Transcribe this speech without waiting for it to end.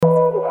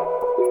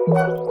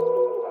Welcome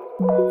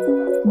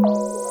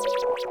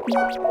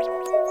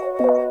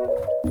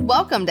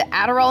to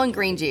Adderall and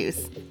Green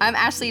Juice. I'm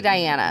Ashley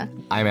Diana.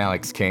 I'm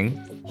Alex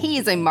King.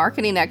 He's a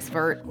marketing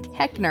expert,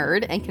 tech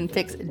nerd, and can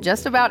fix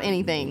just about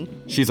anything.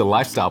 She's a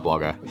lifestyle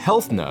blogger,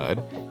 health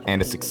nerd,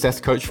 and a success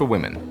coach for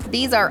women.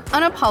 These are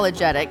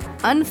unapologetic,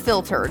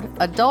 unfiltered,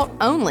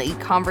 adult-only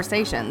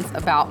conversations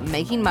about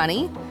making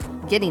money,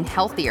 getting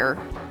healthier,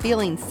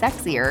 feeling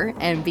sexier,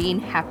 and being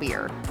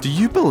happier. Do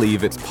you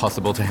believe it's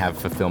possible to have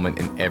fulfillment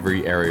in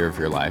every area of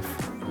your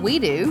life? We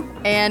do,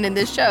 and in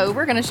this show,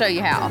 we're going to show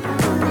you how.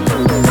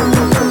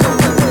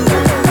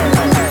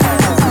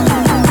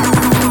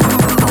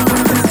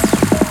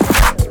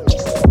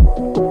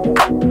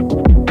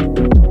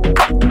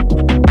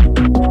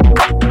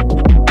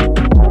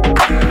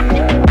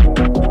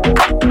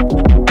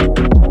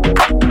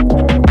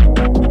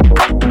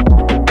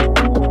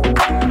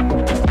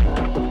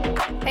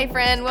 Hey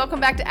friend, welcome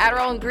back to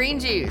Adderall and Green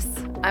Juice.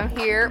 I'm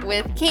here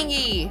with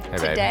Kingy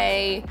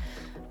today,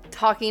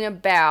 talking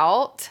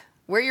about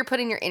where you're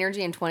putting your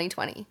energy in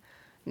 2020.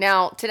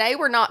 Now, today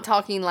we're not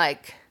talking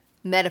like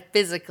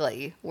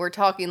metaphysically. We're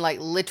talking like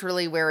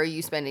literally where are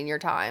you spending your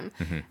time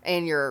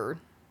and your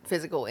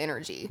physical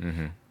energy.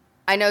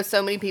 I know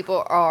so many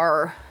people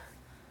are,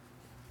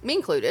 me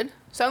included,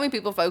 so many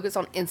people focus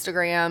on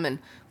Instagram and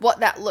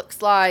what that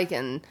looks like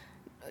and,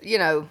 you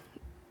know,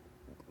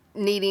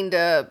 needing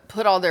to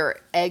put all their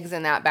eggs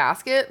in that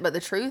basket. But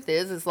the truth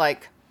is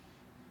like,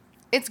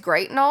 it's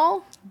great and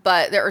all,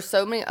 but there are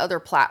so many other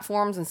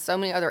platforms and so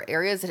many other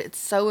areas that it's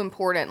so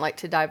important, like,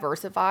 to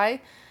diversify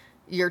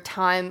your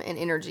time and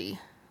energy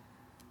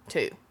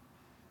too.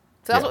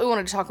 So that's what we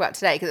wanted to talk about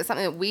today, because it's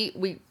something that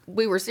we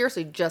were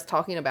seriously just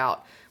talking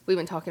about. We've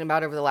been talking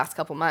about over the last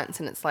couple months,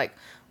 and it's like,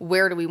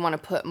 where do we want to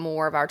put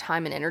more of our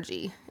time and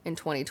energy in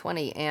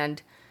 2020?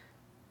 And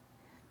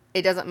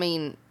it doesn't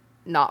mean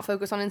not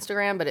focus on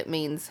Instagram, but it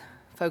means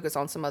focus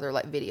on some other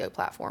like video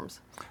platforms.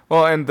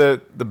 Well, and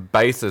the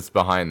basis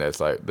behind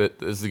this, like this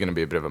is going to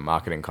be a bit of a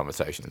marketing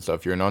conversation. So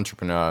if you're an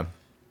entrepreneur,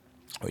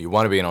 or you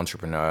want to be an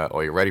entrepreneur,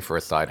 or you're ready for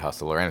a side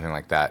hustle or anything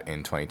like that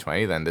in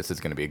 2020, then this is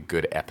going to be a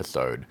good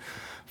episode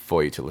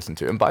for you to listen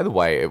to. And by the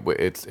way,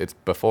 it's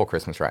before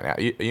Christmas right now.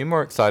 Are you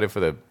more excited for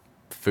the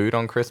food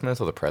on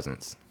Christmas or the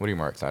presents? What are you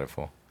more excited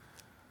for?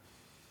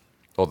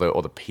 Or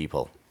the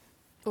people?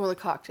 Or the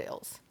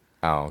cocktails.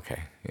 Oh,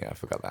 okay. Yeah, I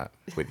forgot that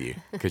with you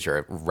because you're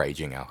a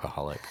raging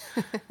alcoholic.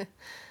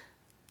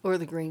 Or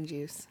the green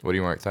juice. What are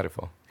you more excited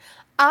for?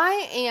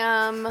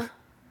 I'm most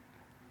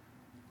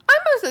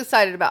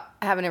excited about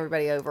having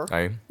everybody over.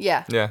 Are you?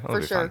 Yeah. Yeah,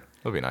 for sure. Fun.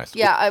 That'll be nice.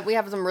 Yeah, we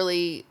have some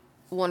really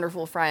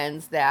wonderful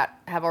friends that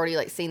have already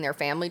like seen their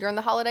family during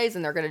the holidays,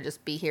 and they're going to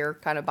just be here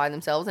kind of by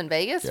themselves in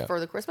Vegas for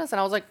the Christmas. And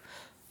I was like,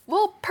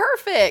 well,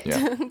 perfect.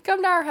 Yeah.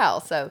 Come to our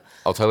house. So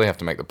I'll totally have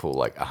to make the pool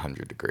like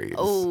 100 degrees.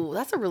 Oh,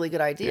 that's a really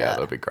good idea. Yeah,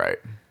 that'd be great.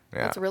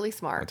 Yeah. That's really I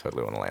smart.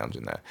 totally want to lounge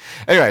in there.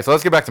 Anyway, so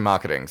let's get back to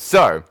marketing.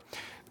 So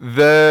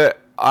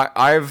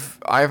I've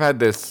had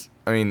this,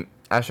 I mean,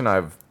 Ash and I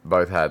have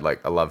both had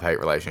like a love-hate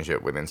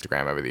relationship with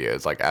Instagram over the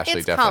years. Like Ashley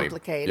it's definitely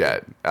complicated.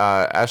 Yeah.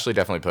 Ashley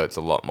definitely puts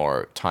a lot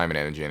more time and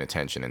energy and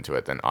attention into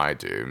it than I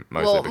do.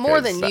 Mostly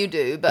More than you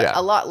do, but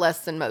a lot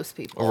less than most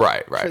people.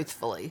 Right.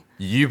 Truthfully.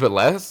 You but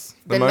less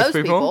than most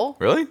people?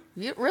 Really?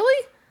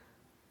 Really?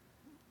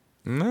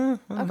 No,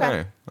 I don't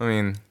know. I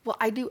mean, well,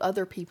 I do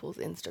other people's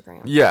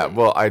Instagram. Yeah, too,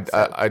 well,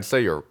 I'd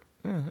say you're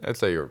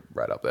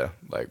right up there,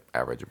 like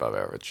average, above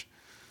average.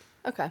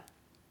 Okay.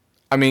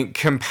 I mean,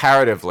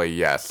 comparatively,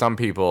 yeah, some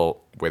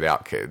people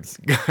without kids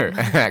and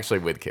actually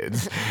with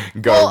kids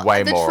go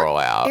way more all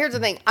out. Here's the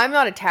thing. I'm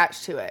not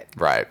attached to it.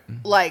 Right.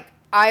 Like,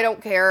 I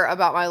don't care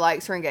about my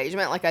likes or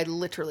engagement. Like, I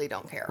literally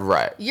don't care.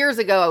 Right. Years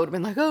ago, I would have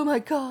been like, oh my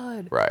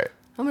God. Right.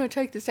 I'm going to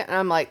take this down. And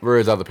I'm like.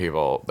 Whereas other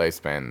people, they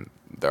spend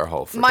their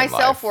whole freaking my life.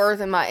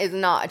 self-worth is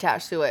not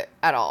attached to it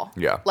at all.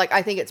 Yeah. Like,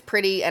 I think it's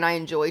pretty and I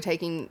enjoy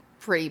taking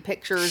pretty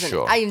pictures.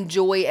 Sure. And I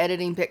enjoy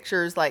editing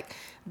pictures. Like,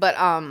 but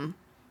no.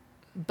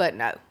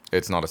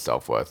 It's not a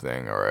self-worth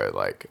thing or a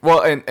like,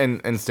 well,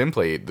 and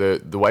simply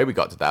the way we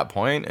got to that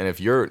point, and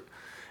if you're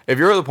at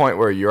the point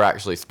where you're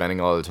actually spending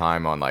a lot of the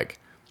time on like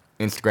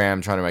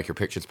Instagram trying to make your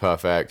pictures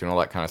perfect and all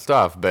that kind of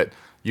stuff, but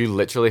you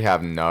literally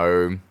have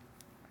no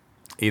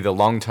either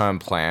long-term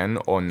plan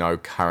or no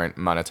current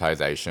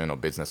monetization or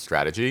business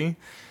strategy,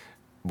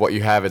 what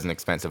you have is an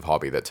expensive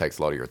hobby that takes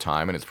a lot of your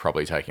time, and it's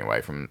probably taking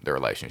away from the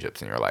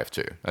relationships in your life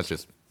too. That's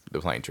just the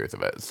plain truth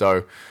of it.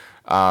 So,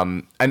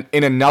 and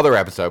in another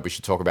episode, we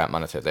should talk about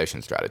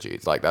monetization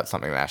strategies. Like, that's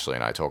something that Ashley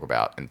and I talk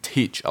about and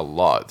teach a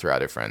lot through our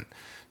different,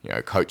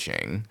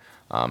 coaching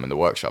and the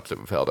workshops that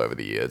we've held over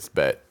the years.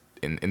 But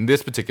in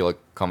this particular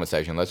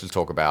conversation, let's just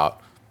talk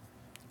about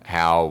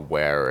how,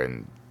 where,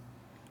 and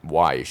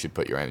why you should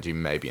put your energy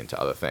maybe into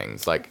other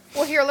things. Like,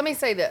 well, here, let me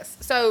say this.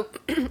 So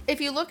if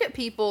you look at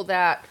people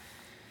that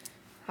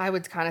I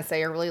would kind of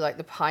say are really like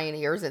the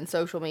pioneers in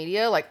social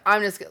media, like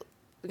I'm just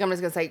going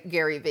to say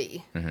Gary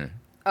Vee.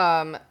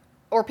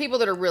 or people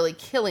that are really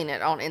killing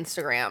it on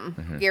Instagram.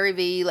 Mm-hmm. Gary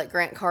Vee, like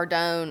Grant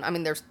Cardone. I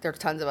mean, there's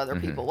tons of other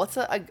people. What's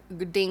a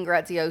Dean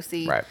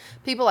Graziosi? Right.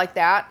 People like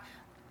that.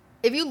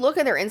 If you look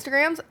at their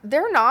Instagrams,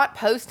 they're not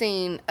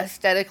posting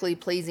aesthetically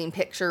pleasing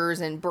pictures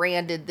and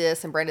branded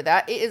this and branded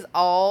that. It is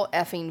all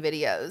effing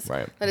videos.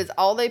 Right. That is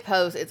all they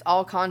post. It's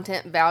all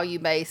content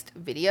value-based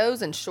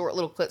videos and short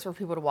little clips for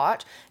people to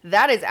watch.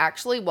 That is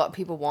actually what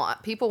people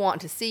want. People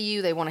want to see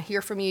you. They want to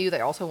hear from you.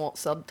 They also want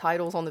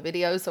subtitles on the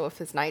video. So if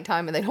it's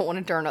nighttime and they don't want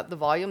to turn up the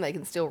volume, they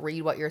can still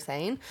read what you're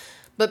saying.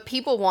 But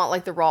people want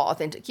like the raw,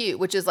 authentic you,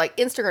 which is like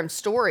Instagram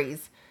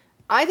stories.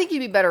 I think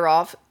you'd be better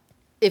off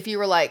if you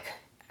were like,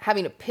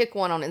 having to pick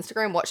one on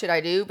Instagram, what should I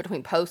do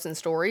between posts and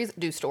stories?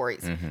 Do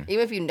stories.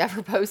 Even if you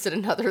never posted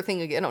another thing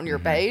again on your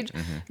page,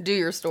 do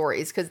your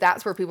stories, because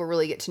that's where people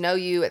really get to know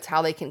you. It's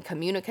how they can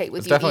communicate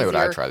with you. Definitely easier.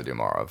 what I try to do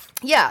more of.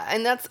 Yeah,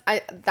 and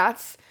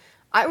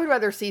I would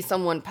rather see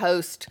someone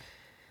post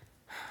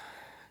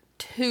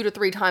 2 to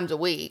 3 times a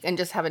week and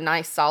just have a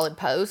nice solid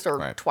post,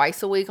 or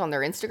twice a week on their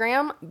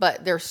Instagram,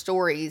 but their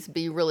stories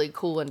be really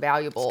cool and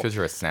valuable. Because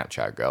you're a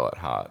Snapchat girl at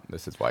heart.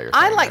 This is why you're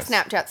I like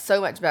Snapchat so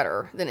much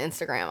better than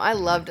Instagram. I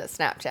loved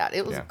Snapchat.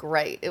 It was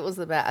great. It was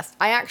the best.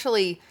 I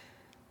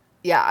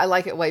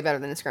like it way better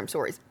than Instagram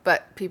stories,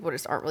 but people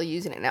just aren't really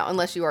using it now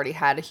unless you already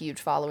had a huge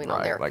following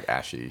on there. Like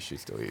Ashy, she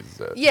still uses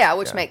it. Yeah,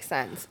 which makes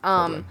sense.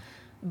 Totally.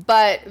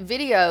 But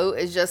video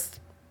is just...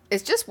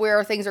 It's just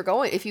where things are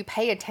going. If you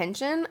pay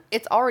attention,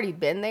 it's already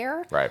been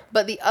there. Right.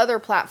 But the other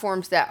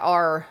platforms that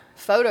are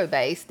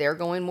photo-based, they're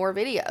going more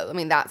video. I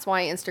mean, that's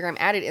why Instagram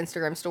added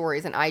Instagram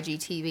stories and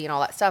IGTV and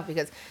all that stuff,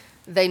 because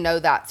they know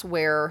that's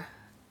where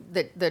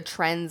the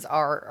trends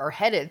are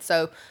headed.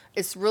 So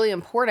it's really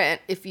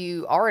important, if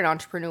you are an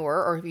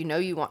entrepreneur or if you know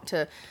you want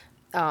to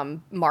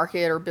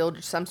market or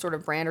build some sort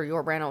of brand or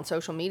your brand on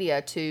social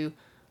media, to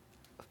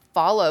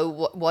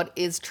follow what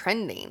is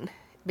trending,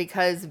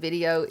 because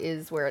video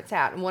is where it's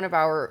at. And one of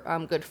our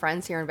good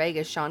friends here in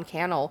Vegas, Sean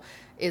Cannell,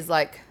 is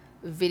like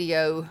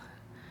video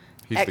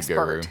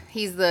expert. The guru.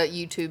 He's the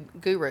YouTube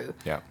guru.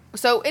 Yeah.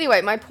 So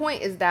anyway, my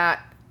point is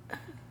that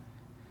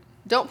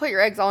don't put your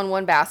eggs all in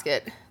one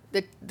basket.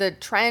 The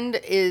trend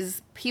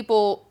is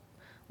people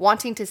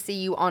wanting to see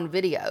you on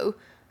video.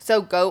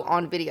 So go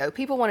on video.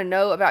 People want to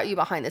know about you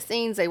behind the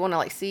scenes. They want to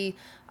like see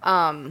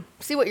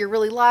what you're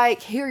really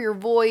like, hear your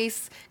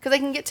voice, because they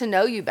can get to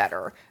know you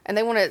better, and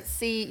they want to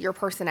see your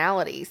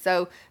personality.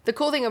 So the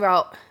cool thing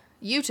about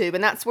YouTube,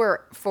 and that's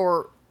where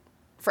for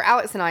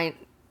Alex and I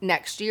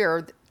next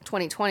year,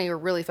 2020, we're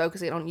really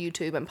focusing on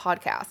YouTube and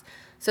podcasts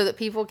so that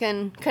people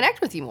can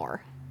connect with you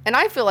more. And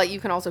I feel like you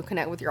can also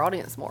connect with your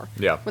audience more.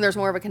 Yeah. When there's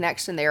more of a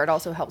connection there, it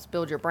also helps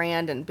build your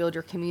brand and build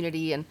your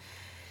community and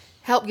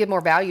help give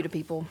more value to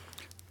people.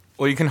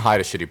 Well, you can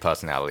hide a shitty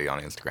personality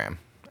on Instagram,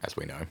 as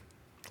we know.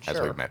 As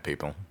Sure. we've met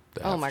people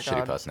that have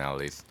shitty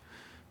personalities.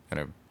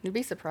 You'd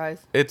be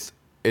surprised. It's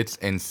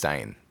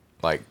insane.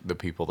 Like the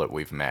people that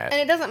we've met. And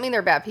it doesn't mean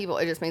they're bad people.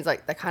 It just means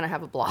like they kind of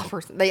have a blah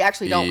person. They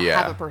actually don't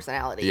have a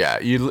personality. Yeah,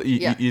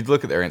 you'd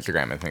look at their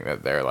Instagram and think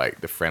that they're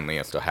like the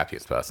friendliest or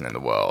happiest person in the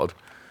world,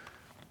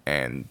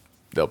 and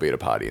they'll be at a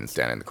party and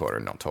stand in the corner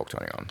and not talk to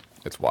anyone.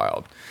 It's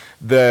wild.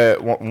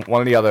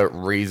 One of the other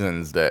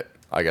reasons that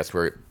I guess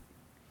we're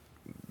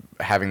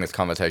having this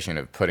conversation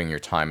of putting your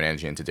time and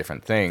energy into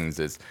different things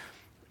is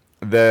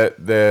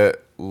the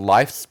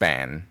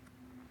lifespan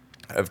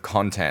of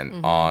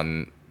content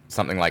on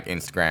something like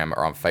Instagram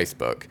or on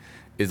Facebook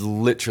is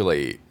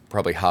literally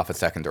probably half a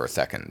second or a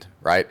second,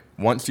 right?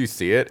 Once you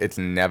see it, it's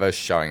never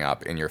showing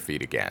up in your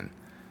feed again.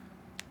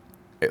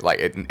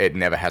 It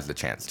never has the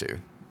chance to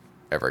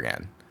ever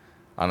again,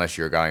 unless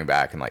you're going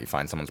back and like you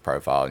find someone's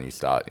profile and you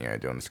start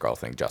doing the scroll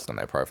thing just on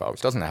their profile,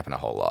 which doesn't happen a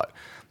whole lot.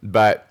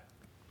 But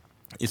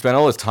you spend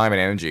all this time and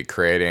energy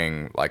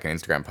creating like an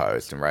Instagram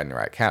post and writing the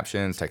right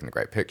captions, taking a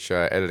great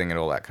picture, editing it,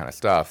 all that kind of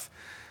stuff.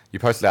 You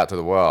post it out to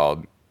the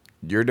world.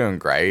 You're doing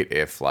great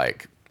if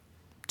like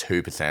 2%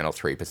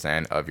 or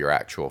 3% of your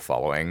actual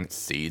following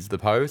sees the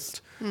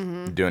post.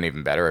 You're doing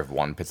even better if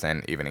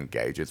 1% even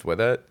engages with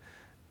it.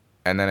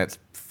 And then it's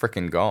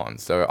freaking gone.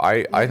 So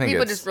I think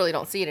people just really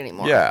don't see it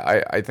anymore.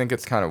 Yeah, I think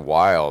it's kind of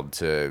wild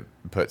to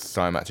put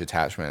so much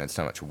attachment and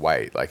so much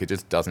weight. Like it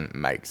just doesn't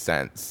make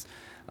sense.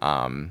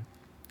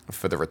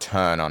 For the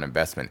return on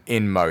investment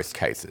in most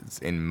cases,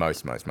 in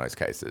most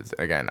cases.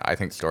 Again, I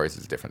think stories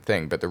is a different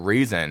thing, but the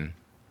reason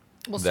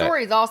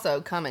stories also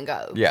come and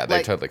go. Yeah,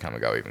 they totally come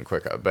and go even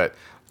quicker. But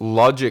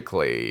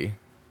logically,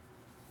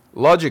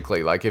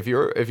 like if you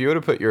were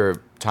to put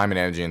your time and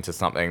energy into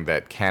something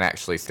that can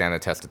actually stand the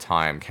test of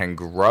time, can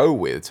grow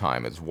with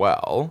time as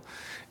well,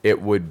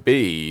 it would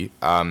be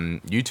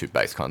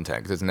YouTube-based content,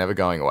 because it's never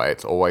going away.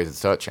 It's always a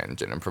search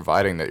engine, and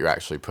providing that you're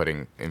actually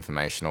putting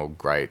informational,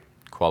 great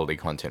quality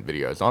content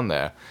videos on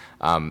there,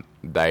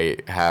 they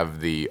have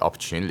the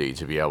opportunity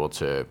to be able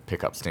to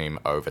pick up steam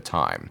over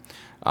time.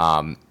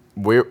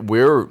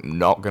 We're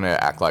not going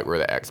to act like we're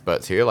the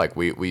experts here. Like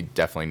we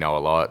definitely know a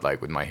lot,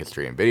 like with my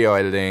history in video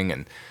editing,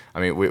 and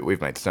I mean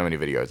we've made so many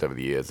videos over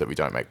the years that we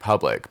don't make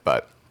public,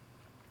 but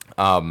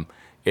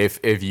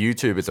if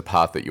YouTube is a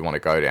path that you want to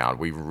go down,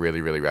 we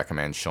really, really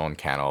recommend Sean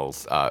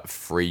Cannell's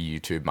free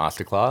YouTube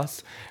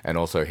masterclass and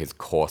also his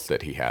course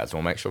that he has.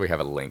 We'll make sure we have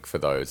a link for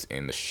those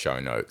in the show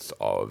notes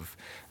of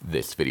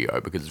this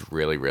video because it's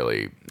really,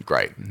 really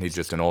great. He's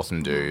just an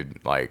awesome dude,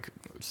 like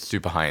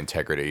super high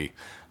integrity,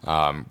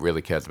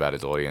 really cares about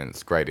his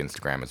audience, great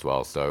Instagram as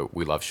well. So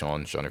we love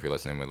Sean. Sean, if you're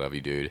listening, we love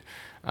you, dude.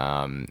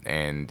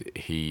 And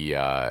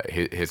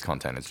his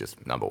content is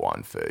just number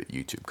one for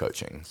YouTube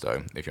coaching.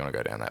 So if you want to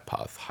go down that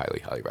path,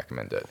 highly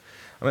recommend it.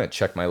 I'm gonna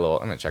check my little.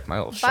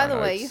 By the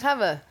way, you have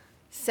a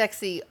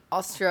sexy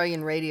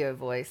Australian radio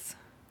voice.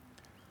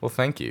 Well,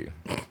 thank you.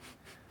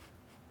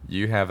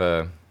 You have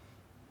a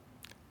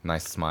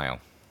nice smile.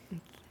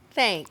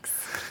 Thanks.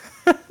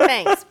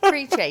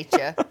 Appreciate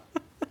you.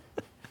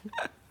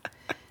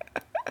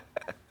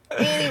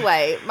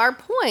 Anyway, my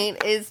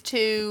point is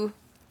to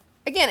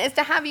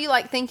have you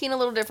like thinking a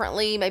little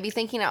differently, maybe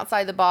thinking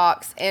outside the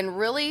box and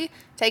really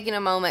taking a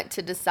moment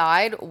to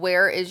decide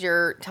where is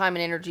your time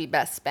and energy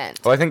best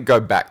spent. Well, I think go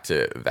back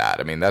to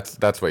that. I mean,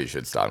 that's where you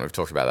should start. And we've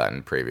talked about that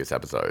in previous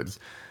episodes.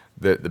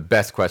 The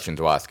best question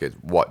to ask is,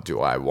 what do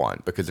I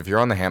want? Because if you're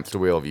on the hamster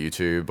wheel of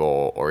YouTube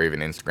or even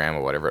Instagram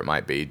or whatever it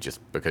might be, just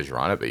because you're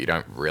on it, but you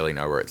don't really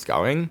know where it's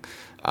going,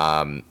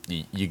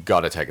 you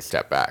got to take a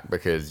step back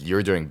because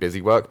you're doing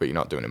busy work, but you're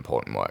not doing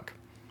important work.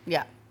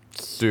 Yeah.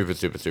 Super,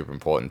 super, super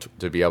important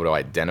to be able to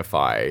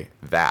identify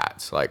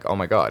that. Like, oh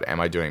my God, am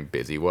I doing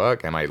busy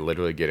work? Am I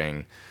literally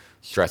getting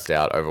stressed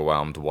out,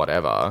 overwhelmed,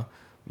 whatever,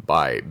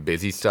 by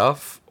busy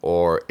stuff?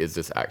 Or is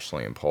this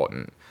actually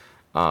important?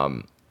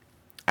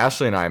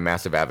 Ashley and I are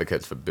massive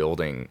advocates for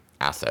building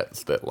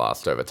assets that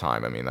last over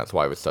time. I mean, that's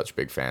why we're such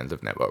big fans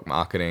of network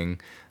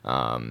marketing.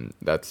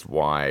 That's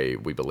why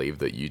we believe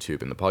that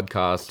YouTube and the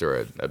podcast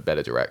are a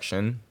better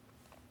direction.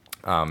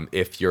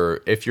 If you're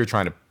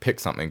trying to pick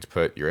something to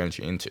put your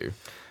energy into.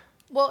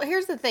 Well,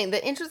 here's the thing.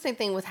 The interesting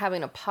thing with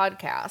having a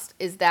podcast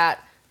is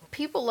that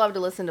people love to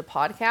listen to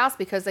podcasts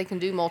because they can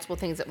do multiple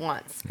things at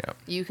once. Yeah.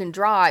 You can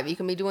drive, you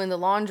can be doing the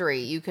laundry,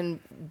 you can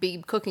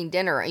be cooking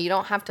dinner, and you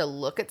don't have to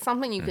look at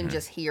something, you can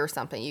just hear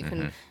something. You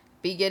can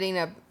be getting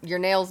your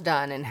nails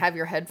done and have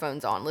your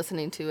headphones on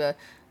listening to a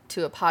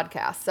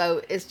podcast.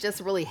 So it's just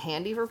really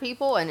handy for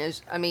people. And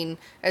as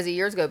the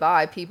years go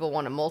by, people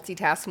want to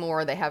multitask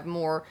more. They have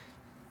more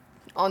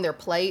on their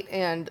plate,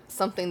 and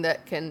something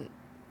that can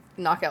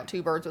knock out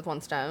two birds with one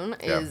stone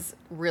is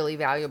really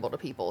valuable to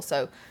people.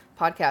 So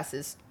podcast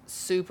is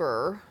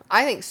super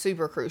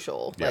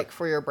crucial, like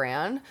for your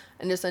brand,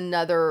 and just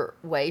another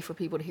way for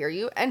people to hear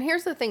you. And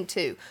here's the thing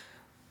too.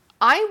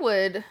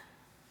 The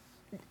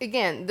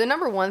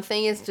number one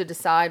thing is to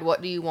decide,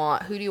 what do you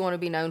want? Who do you want to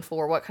be known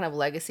for? What kind of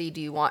legacy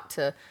do you want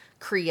to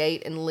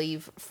create and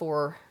leave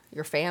for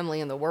your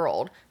family and the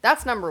world?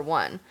 That's number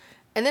one.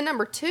 And then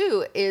number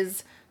two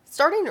is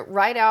starting to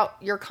write out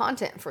your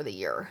content for the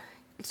year.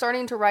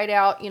 Starting to write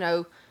out,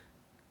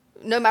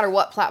 no matter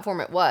what platform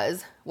it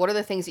was, what are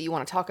the things that you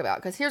want to talk about?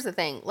 Because here's the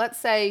thing. Let's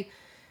say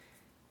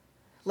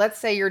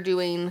you're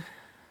doing,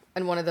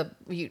 and one of the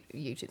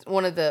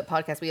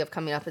podcasts we have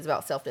coming up is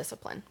about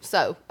self-discipline.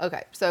 So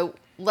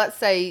let's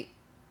say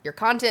your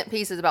content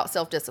piece is about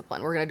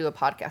self-discipline. We're going to do a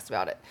podcast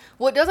about it.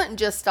 Well, it doesn't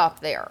just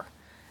stop there.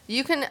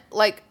 You can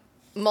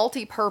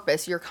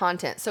multi-purpose your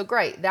content. So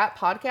great, that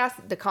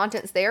podcast, the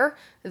content's there.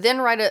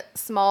 Then write a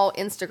small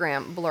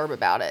Instagram blurb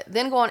about it.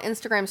 Then go on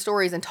Instagram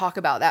stories and talk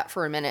about that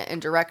for a minute and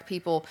direct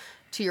people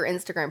to your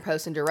Instagram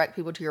post and direct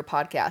people to your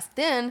podcast.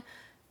 Then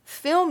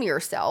film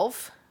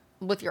yourself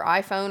with your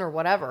iPhone or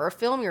whatever.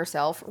 Film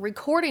yourself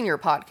recording your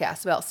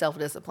podcast about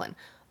self-discipline.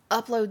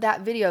 Upload that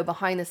video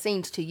behind the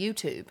scenes to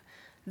YouTube.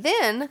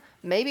 Then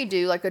maybe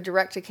do like a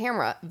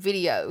direct-to-camera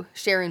video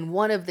sharing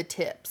one of the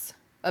tips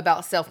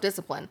about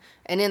self-discipline,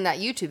 and in that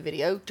YouTube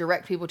video,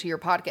 direct people to your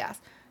podcast.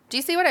 Do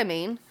you see what I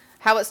mean?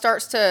 How it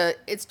starts to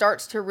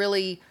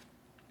really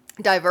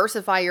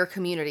diversify your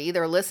community.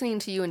 They're listening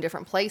to you in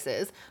different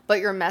places, but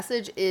your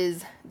message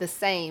is the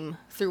same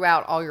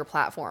throughout all your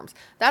platforms.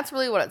 That's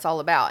really what it's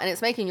all about, and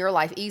it's making your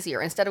life easier.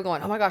 Instead of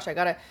going, oh my gosh, I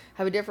gotta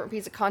have a different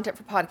piece of content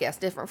for podcast,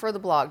 different for the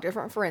blog,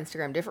 different for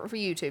Instagram, different for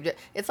YouTube.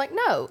 It's like,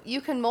 no,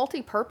 you can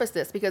multi-purpose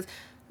this, because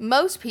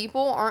most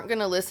people aren't going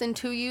to listen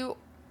to you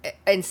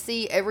and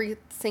see every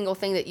single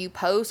thing that you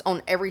post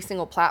on every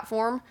single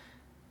platform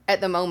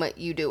at the moment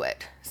you do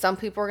it. Some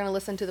people are going to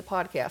listen to the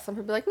podcast. Some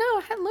people be like, no,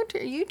 I hadn't looked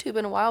at your YouTube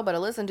in a while, but I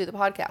listened to the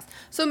podcast.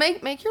 So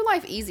make your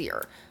life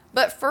easier.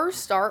 But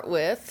first start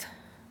with,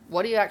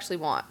 what do you actually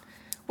want?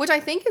 Which I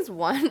think is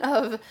one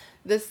of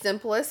the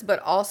simplest,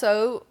 but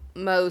also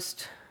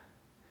most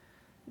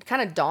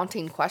kind of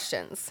daunting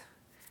questions.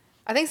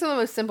 I think some of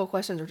the most simple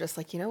questions are just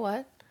like, you know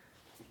what?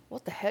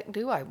 What the heck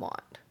do I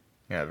want?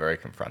 Yeah, very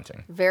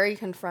confronting. Very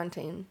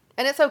confronting.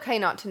 And it's okay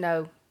not to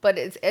know, but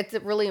it's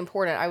really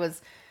important. I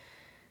was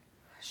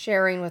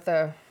sharing with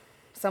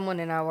someone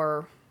in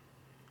our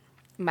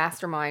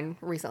mastermind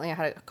recently I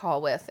had a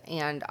call with,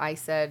 and I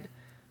said,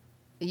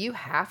 you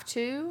have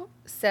to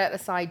set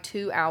aside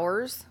 2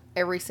 hours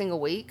every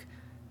single week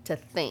to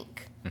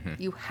think. Mm-hmm.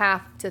 You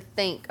have to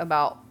think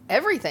about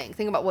everything.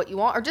 Think about what you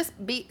want, or just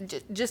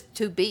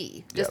to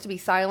be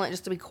silent,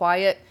 just to be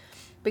quiet,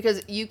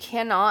 because you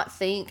cannot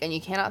think, and you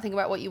cannot think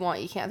about what you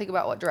want. You can't think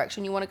about what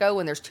direction you want to go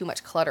when there's too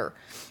much clutter,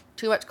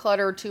 too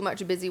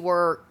much busy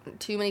work,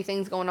 too many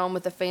things going on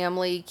with the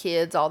family,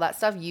 kids, all that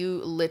stuff.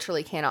 You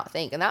literally cannot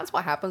think. And that's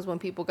what happens when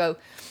people go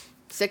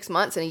 6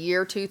 months and a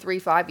year, 2, 3,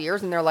 5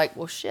 years, and they're like,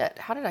 well, shit,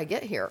 how did I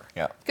get here?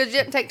 Yeah. Because you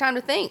didn't take time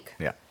to think.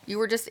 Yeah. You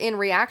were just in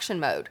reaction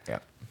mode. Yeah.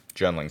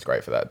 Journaling's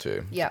great for that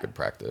too. Yeah. It's a good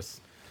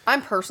practice.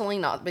 I'm personally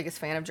not the biggest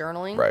fan of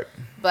journaling. Right.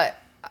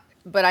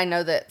 But I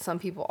know that some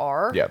people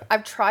are. Yeah.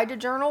 I've tried to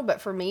journal,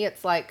 but for me,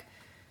 it's like,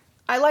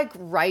 I like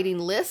writing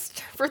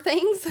lists for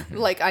things,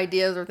 like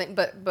ideas or things.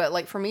 But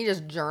like for me,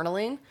 just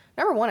journaling,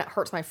 number one, it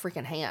hurts my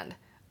freaking hand.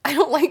 I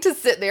don't like to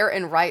sit there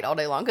and write all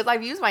day long because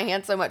I've used my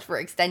hand so much for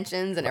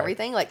extensions and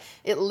everything. Like,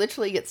 it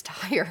literally gets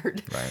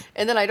tired. Right.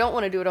 And then I don't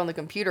want to do it on the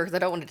computer because I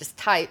don't want to just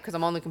type because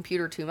I'm on the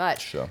computer too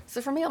much. Sure.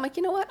 So for me, I'm like,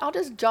 you know what? I'll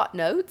just jot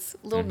notes,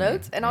 little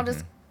notes, and I'll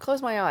just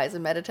close my eyes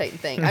and meditate and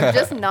think. I'm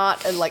just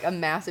not a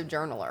massive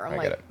journaler. I'm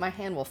like, my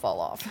hand will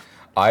fall off.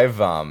 I've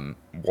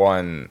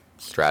one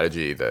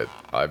strategy that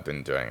I've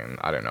been doing, and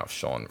I don't know if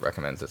Sean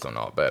recommends this or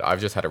not, but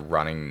I've just had a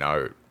running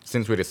note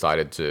since we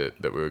decided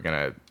that we were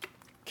gonna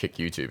kick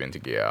YouTube into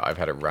gear. I've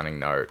had a running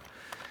note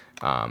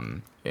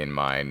in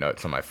my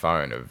notes on my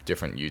phone of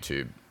different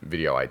YouTube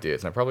video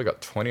ideas, and I've probably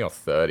got 20 or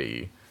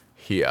 30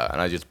 here, and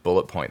I just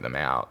bullet point them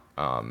out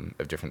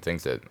of different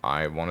things that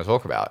I want to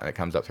talk about, and it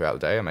comes up throughout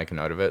the day. I make a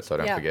note of it so I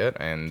don't forget,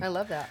 and I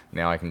love that.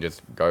 Now I can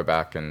just go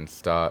back and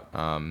start.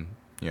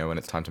 When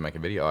it's time to make a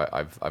video,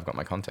 I've got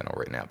my content all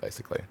written out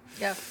basically.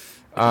 Yeah.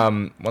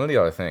 One of the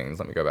other things,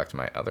 let me go back to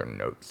my other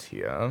notes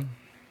here,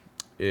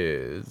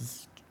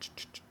 is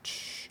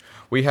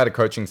we had a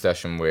coaching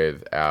session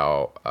with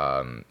our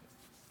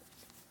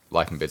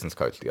life and business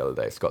coach the other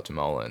day, Scott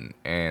DeMolin,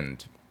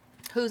 and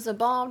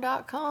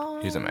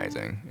who'sabomb.com. He's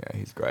amazing. Yeah,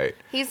 he's great.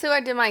 He's who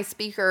I did my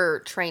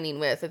speaker training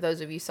with, if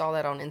those of you saw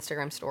that on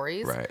Instagram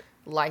stories. Right.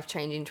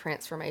 Life-changing,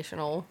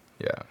 transformational.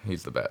 Yeah,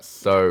 he's the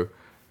best. So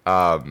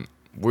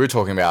we were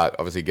talking about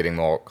obviously getting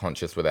more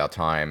conscious with our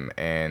time,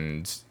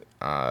 and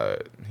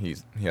he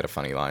had a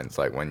funny line. It's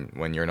like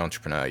when you're an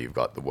entrepreneur, you've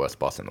got the worst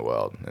boss in the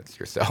world. It's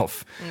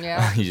yourself.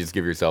 Yeah. You just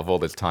give yourself all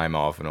this time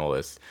off and all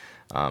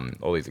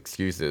these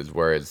excuses.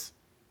 Whereas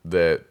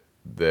the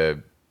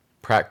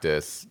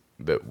practice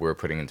that we're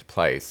putting into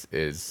place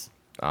is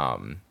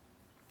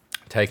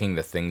taking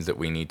the things that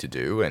we need to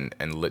do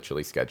and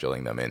literally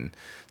scheduling them in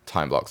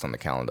time blocks on the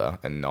calendar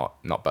and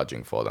not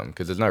budging for them,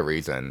 because there's no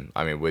reason.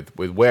 I mean, with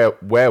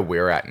where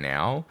we're at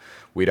now,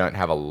 we don't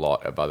have a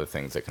lot of other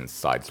things that can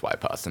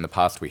sideswipe us. In the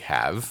past we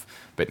have,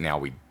 but now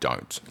we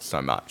don't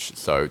so much.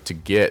 So to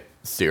get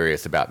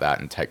serious about that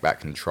and take back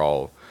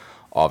control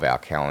of our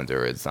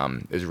calendar is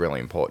really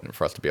important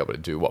for us to be able to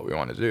do what we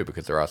want to do,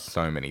 because there are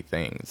so many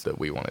things that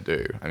we want to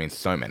do. I mean,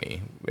 so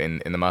many. In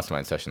the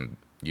mastermind session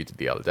you did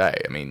the other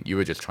day, I mean, you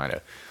were just trying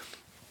to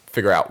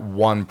figure out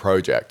one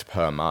project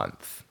per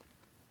month.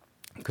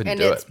 Couldn't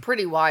do it. And it's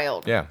pretty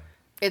wild. Yeah.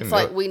 It's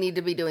like we need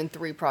to be doing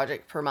 3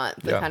 projects per month,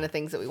 the kind of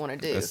things that we want to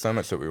do. There's so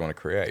much that we want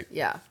to create.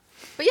 Yeah.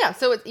 But yeah,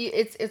 so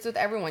it's with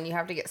everyone. You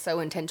have to get so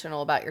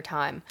intentional about your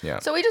time. Yeah.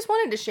 So we just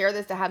wanted to share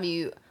this to have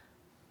you,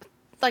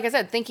 like I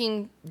said,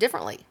 thinking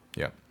differently.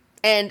 Yeah.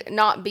 And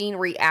not being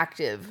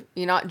reactive.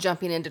 You're not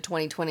jumping into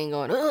 2020 and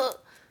going, ugh,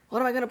 what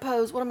am I going to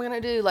post? What am I going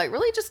to do? Like,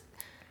 really just,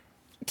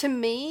 to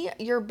me,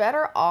 you're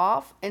better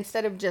off,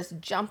 instead of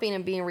just jumping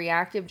and being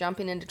reactive,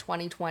 jumping into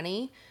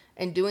 2020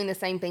 and doing the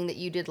same thing that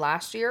you did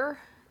last year,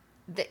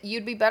 that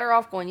you'd be better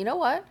off going, you know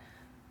what?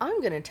 I'm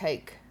going to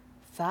take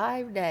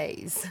 5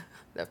 days,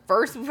 the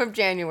 1st of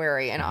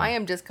January, and I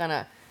am just going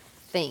to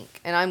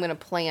think, and I'm going to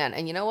plan.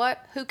 And you know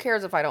what? Who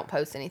cares if I don't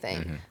post anything?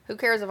 Mm-hmm. Who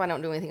cares if I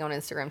don't do anything on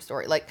Instagram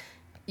story? Like,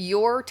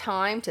 your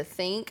time to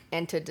think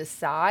and to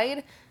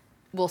decide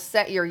will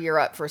set your year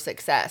up for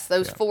success.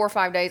 Those 4 or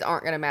 5 days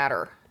aren't going to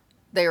matter.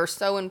 They are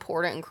so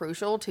important and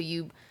crucial to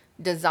you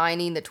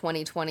designing the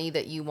 2020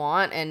 that you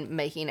want and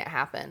making it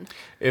happen.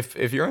 If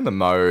you're in the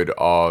mode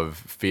of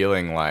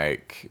feeling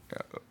like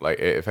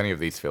if any of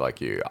these feel like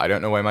you, I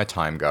don't know where my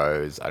time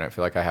goes, I don't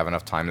feel like I have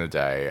enough time in the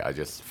day, I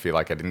just feel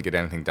like I didn't get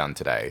anything done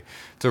today,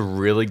 it's a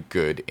really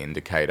good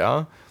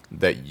indicator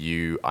that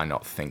you are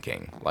not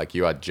thinking. Like,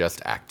 you are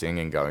just acting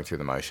and going through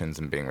the motions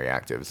and being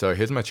reactive. So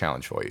here's my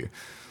challenge for you.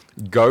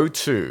 Go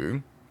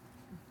to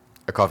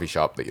a coffee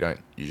shop that you don't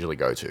usually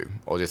go to,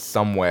 or just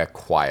somewhere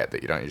quiet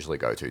that you don't usually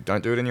go to.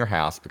 Don't do it in your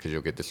house because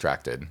you'll get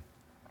distracted.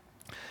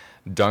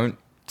 You can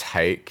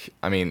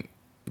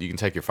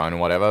take your phone or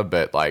whatever,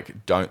 but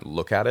like, don't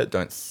look at it.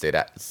 Don't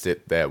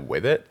sit there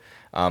with it.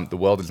 The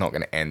world is not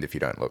going to end if you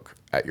don't look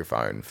at your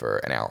phone for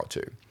an hour or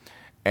two.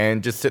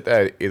 And just sit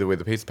there either with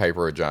a piece of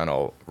paper or a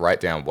journal, write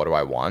down what do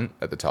I want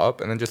at the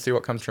top, and then just see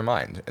what comes to your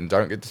mind. And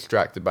don't get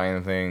distracted by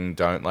anything.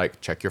 Don't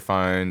check your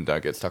phone.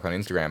 Don't get stuck on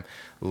Instagram.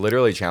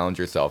 Literally challenge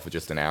yourself for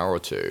just an hour or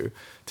two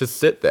to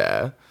sit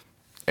there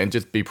and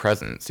just be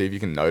present. See if you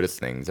can notice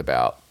things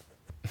about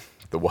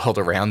the world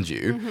around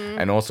you,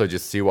 and also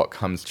just see what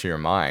comes to your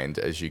mind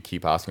as you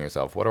keep asking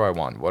yourself, what do I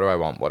want? What do I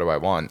want? What do I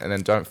want? And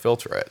then don't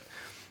filter it.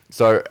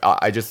 So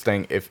I just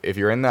think if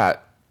you're in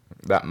that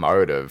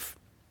mode of,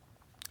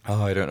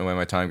 oh, I don't know where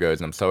my time goes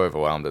and I'm so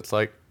overwhelmed, it's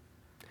like,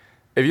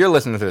 if you're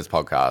listening to this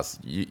podcast,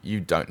 you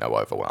don't know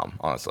overwhelm.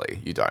 Honestly,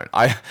 you don't.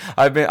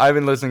 I've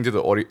been listening to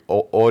the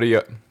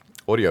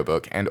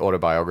audiobook and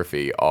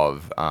autobiography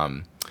of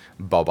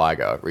Bob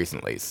Iger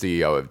recently,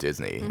 CEO of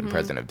Disney and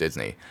president of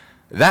Disney.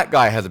 That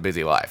guy has a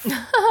busy life,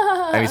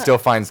 and he still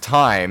finds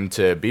time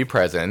to be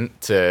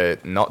present, to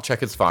not check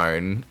his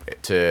phone,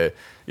 to,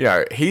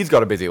 he's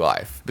got a busy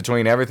life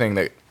between everything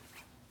that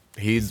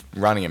he's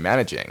running and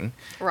managing.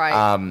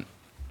 Right.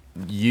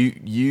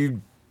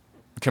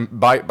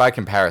 By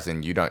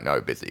comparison, you don't know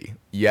busy,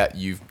 yet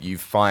you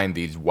find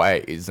these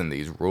ways and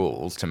these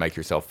rules to make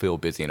yourself feel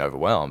busy and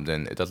overwhelmed,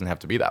 and it doesn't have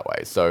to be that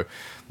way. So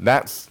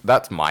that's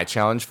my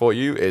challenge for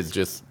you, is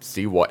just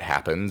see what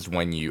happens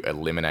when you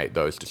eliminate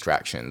those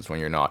distractions, when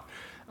you're not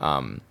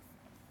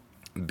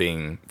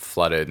being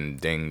flooded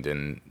and dinged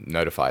and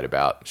notified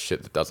about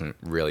shit that doesn't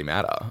really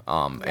matter.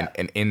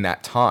 And in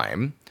that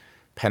time,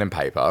 pen and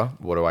paper,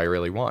 what do I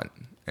really want?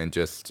 And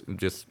just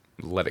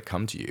let it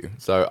come to you.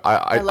 So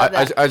I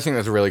just think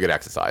that's a really good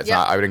exercise.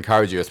 Yeah. I would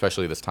encourage you,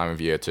 especially this time of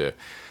year, to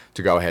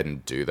go ahead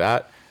and do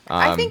that.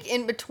 I think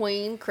in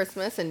between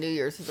Christmas and New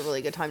Year's is a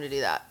really good time to do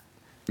that.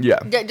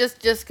 Yeah.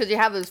 Just because you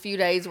have those few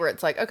days where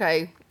it's like,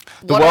 okay,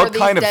 the world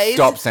kind of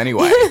stops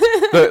anyway.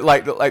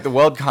 The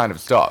world kind of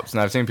stops,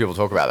 and I've seen people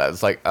talk about that.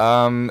 It's like,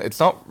 it's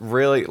not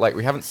really, like,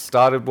 we haven't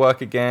started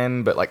work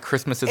again, but like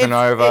Christmas isn't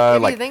over.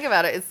 If you think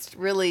about it, it's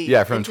really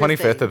from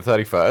 25th to the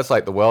 31st,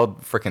 like the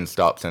world freaking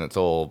stops, and it's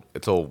all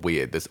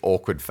weird. This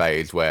awkward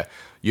phase where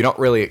you're not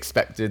really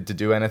expected to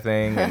do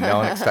anything, and no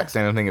one expects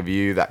anything of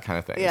you, that kind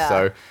of thing. Yeah.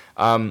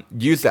 So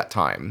use that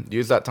time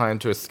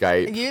to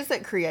escape. Use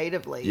it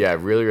creatively. Yeah,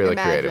 really, really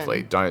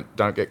creatively.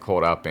 Don't get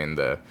caught up in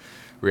the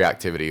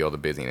reactivity or the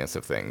busyness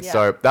of things. Yeah.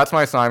 So that's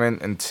my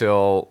assignment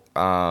until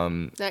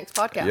next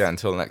podcast. Yeah,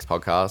 until the next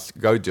podcast.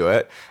 Go do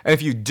it. And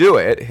if you do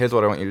it, here's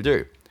what I want you to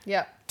do.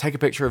 Yeah. Take a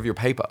picture of your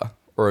paper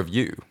or of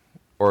you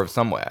or of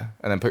somewhere,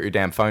 and then put your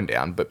damn phone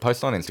down, but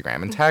post on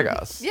Instagram and tag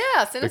us. Yeah,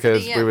 send us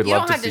because a DM. We would you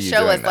love don't have to to see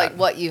show you us doing like that.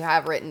 what you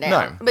have written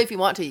down. No. But if you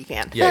want to, you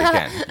can. Yeah,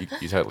 you can.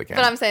 You totally can.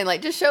 But I'm saying,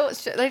 like, just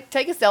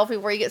take a selfie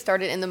before you get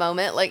started in the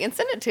moment, like, and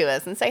send it to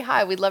us and say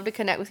hi. We'd love to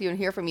connect with you and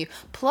hear from you.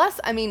 Plus,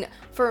 I mean,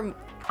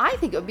 I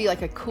think it would be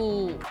like a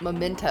cool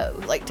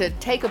memento, like to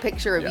take a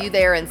picture of you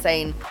there and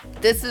saying,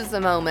 this is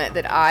the moment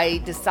that I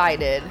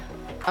decided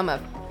I'm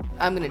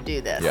going to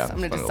do this. Yeah, I'm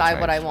going to decide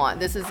what I want.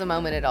 This is the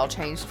moment it all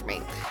changed for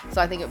me.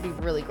 So I think it would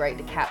be really great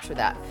to capture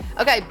that.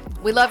 Okay,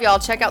 we love y'all.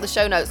 Check out the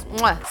show notes.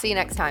 Mwah. See you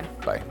next time.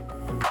 Bye.